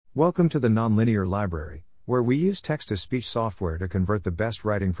Welcome to the Nonlinear Library, where we use text-to-speech software to convert the best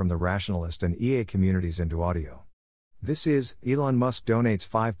writing from the rationalist and EA communities into audio. This is Elon Musk donates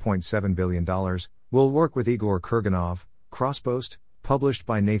 $5.7 billion, will work with Igor Kurganov, Crosspost, published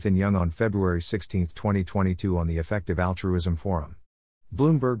by Nathan Young on February 16, 2022 on the Effective Altruism Forum.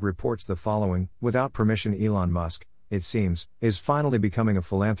 Bloomberg reports the following: without permission, Elon Musk, it seems, is finally becoming a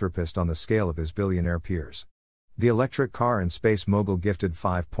philanthropist on the scale of his billionaire peers. The electric car and space mogul gifted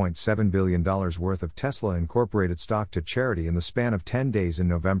 $5.7 billion worth of Tesla Incorporated stock to charity in the span of 10 days in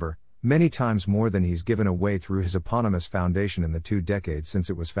November, many times more than he's given away through his eponymous foundation in the 2 decades since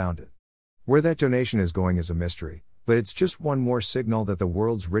it was founded. Where that donation is going is a mystery, but it's just one more signal that the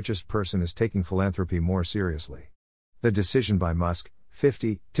world's richest person is taking philanthropy more seriously. The decision by Musk,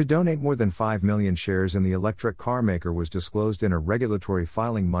 50, to donate more than 5 million shares in the electric car maker was disclosed in a regulatory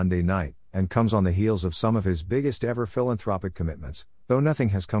filing Monday night, and comes on the heels of some of his biggest ever philanthropic commitments, though nothing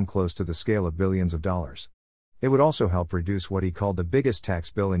has come close to the scale of billions of dollars. It would also help reduce what he called the biggest tax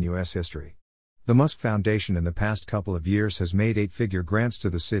bill in U.S. history. The Musk Foundation in the past couple of years has made 8-figure grants to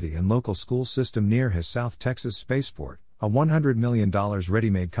the city and local school system near his South Texas spaceport, a $100 million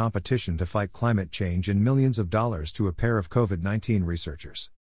ready-made competition to fight climate change, and millions of dollars to a pair of COVID-19 researchers.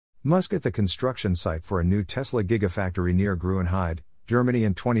 Musk at the construction site for a new Tesla gigafactory near Grünheide, Germany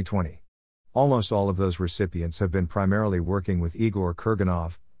in 2020. Almost all of those recipients have been primarily working with Igor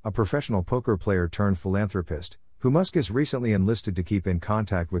Kurganov, a professional poker player turned philanthropist, who Musk has recently enlisted to keep in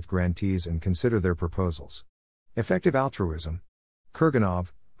contact with grantees and consider their proposals. Effective altruism.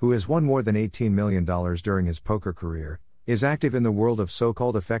 Kurganov, who has won more than $18 million during his poker career, is active in the world of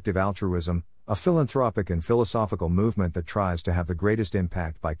so-called effective altruism, a philanthropic and philosophical movement that tries to have the greatest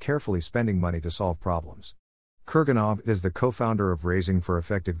impact by carefully spending money to solve problems. Kurganov is the co-founder of Raising for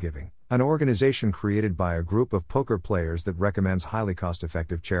Effective Giving, an organization created by a group of poker players that recommends highly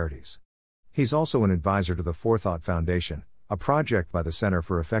cost-effective charities. He's also an advisor to the Forethought Foundation, a project by the Center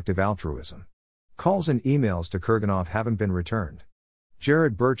for Effective Altruism. Calls and emails to Kurganov haven't been returned.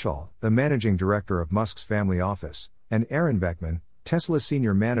 Jared Birchall, the managing director of Musk's family office, and Aaron Beckman, Tesla's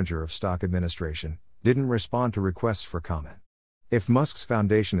senior manager of stock administration, didn't respond to requests for comment. If Musk's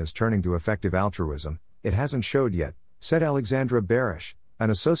foundation is turning to effective altruism, it hasn't showed yet, said Alexandra Barish, an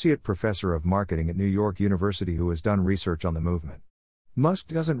associate professor of marketing at New York University who has done research on the movement. Musk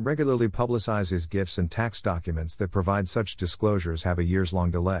doesn't regularly publicize his gifts, and tax documents that provide such disclosures have a years-long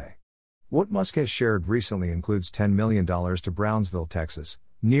delay. What Musk has shared recently includes $10 million to Brownsville, Texas,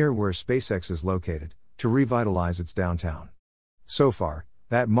 near where SpaceX is located, to revitalize its downtown. So far,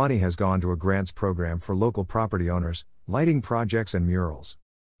 that money has gone to a grants program for local property owners, lighting projects and murals.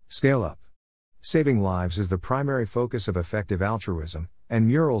 Scale up. Saving lives is the primary focus of effective altruism, and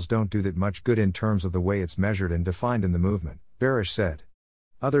murals don't do that much good in terms of the way it's measured and defined in the movement, Barish said.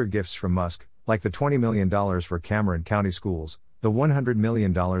 Other gifts from Musk, like the $20 million for Cameron County schools, the $100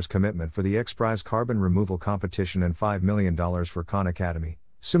 million commitment for the XPRIZE carbon removal competition, and $5 million for Khan Academy,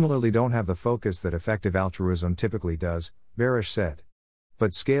 similarly don't have the focus that effective altruism typically does, Barish said.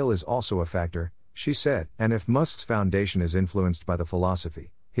 But scale is also a factor, she said, and if Musk's foundation is influenced by the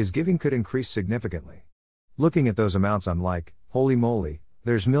philosophy, his giving could increase significantly. Looking at those amounts, I'm like, holy moly,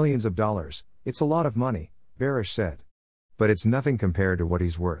 there's millions of dollars, it's a lot of money, Barish said. But it's nothing compared to what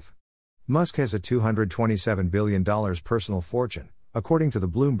he's worth. Musk has a $227 billion personal fortune, according to the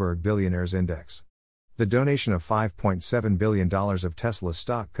Bloomberg Billionaires Index. The donation of $5.7 billion of Tesla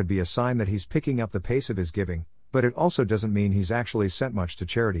stock could be a sign that he's picking up the pace of his giving, but it also doesn't mean he's actually sent much to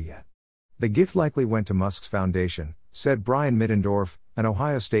charity yet. The gift likely went to Musk's foundation, said Brian Middendorf, an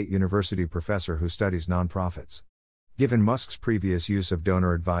Ohio State University professor who studies nonprofits. Given Musk's previous use of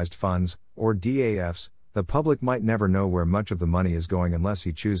donor-advised funds, or DAFs, the public might never know where much of the money is going unless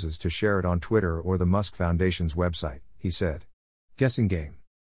he chooses to share it on Twitter or the Musk Foundation's website, he said. Guessing game.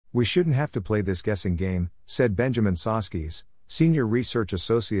 We shouldn't have to play this guessing game, said Benjamin Soskis, senior research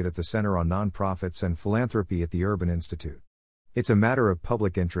associate at the Center on Nonprofits and Philanthropy at the Urban Institute. It's a matter of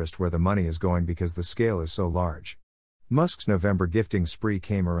public interest where the money is going because the scale is so large. Musk's November gifting spree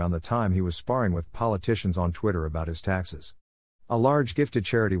came around the time he was sparring with politicians on Twitter about his taxes. A large gift to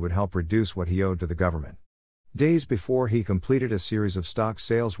charity would help reduce what he owed to the government. Days before, he completed a series of stock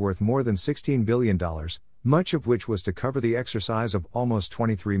sales worth more than $16 billion, much of which was to cover the exercise of almost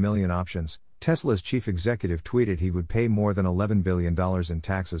 23 million options. Tesla's chief executive tweeted he would pay more than $11 billion in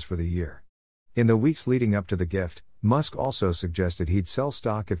taxes for the year. In the weeks leading up to the gift, Musk also suggested he'd sell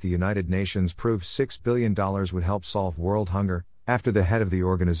stock if the United Nations proved $6 billion would help solve world hunger, after the head of the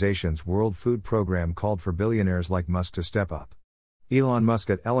organization's World Food Program called for billionaires like Musk to step up. Elon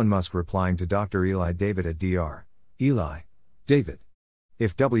Musk at Elon Musk replying to Dr. Eli David at Dr. Eli David.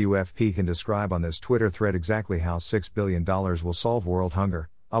 If WFP can describe on this Twitter thread exactly how $6 billion will solve world hunger,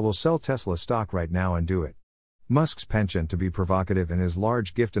 I will sell Tesla stock right now and do it. Musk's penchant to be provocative and his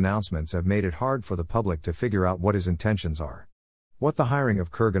large gift announcements have made it hard for the public to figure out what his intentions are. What the hiring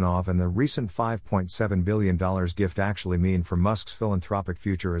of Kurganov and the recent $5.7 billion gift actually mean for Musk's philanthropic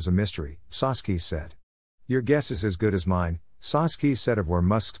future is a mystery, Soskice said. Your guess is as good as mine, Soskice said of where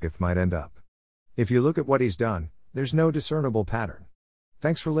Musk's gift might end up. If you look at what he's done, there's no discernible pattern.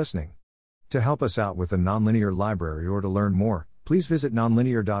 Thanks for listening. To help us out with the Nonlinear Library or to learn more, please visit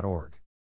nonlinear.org.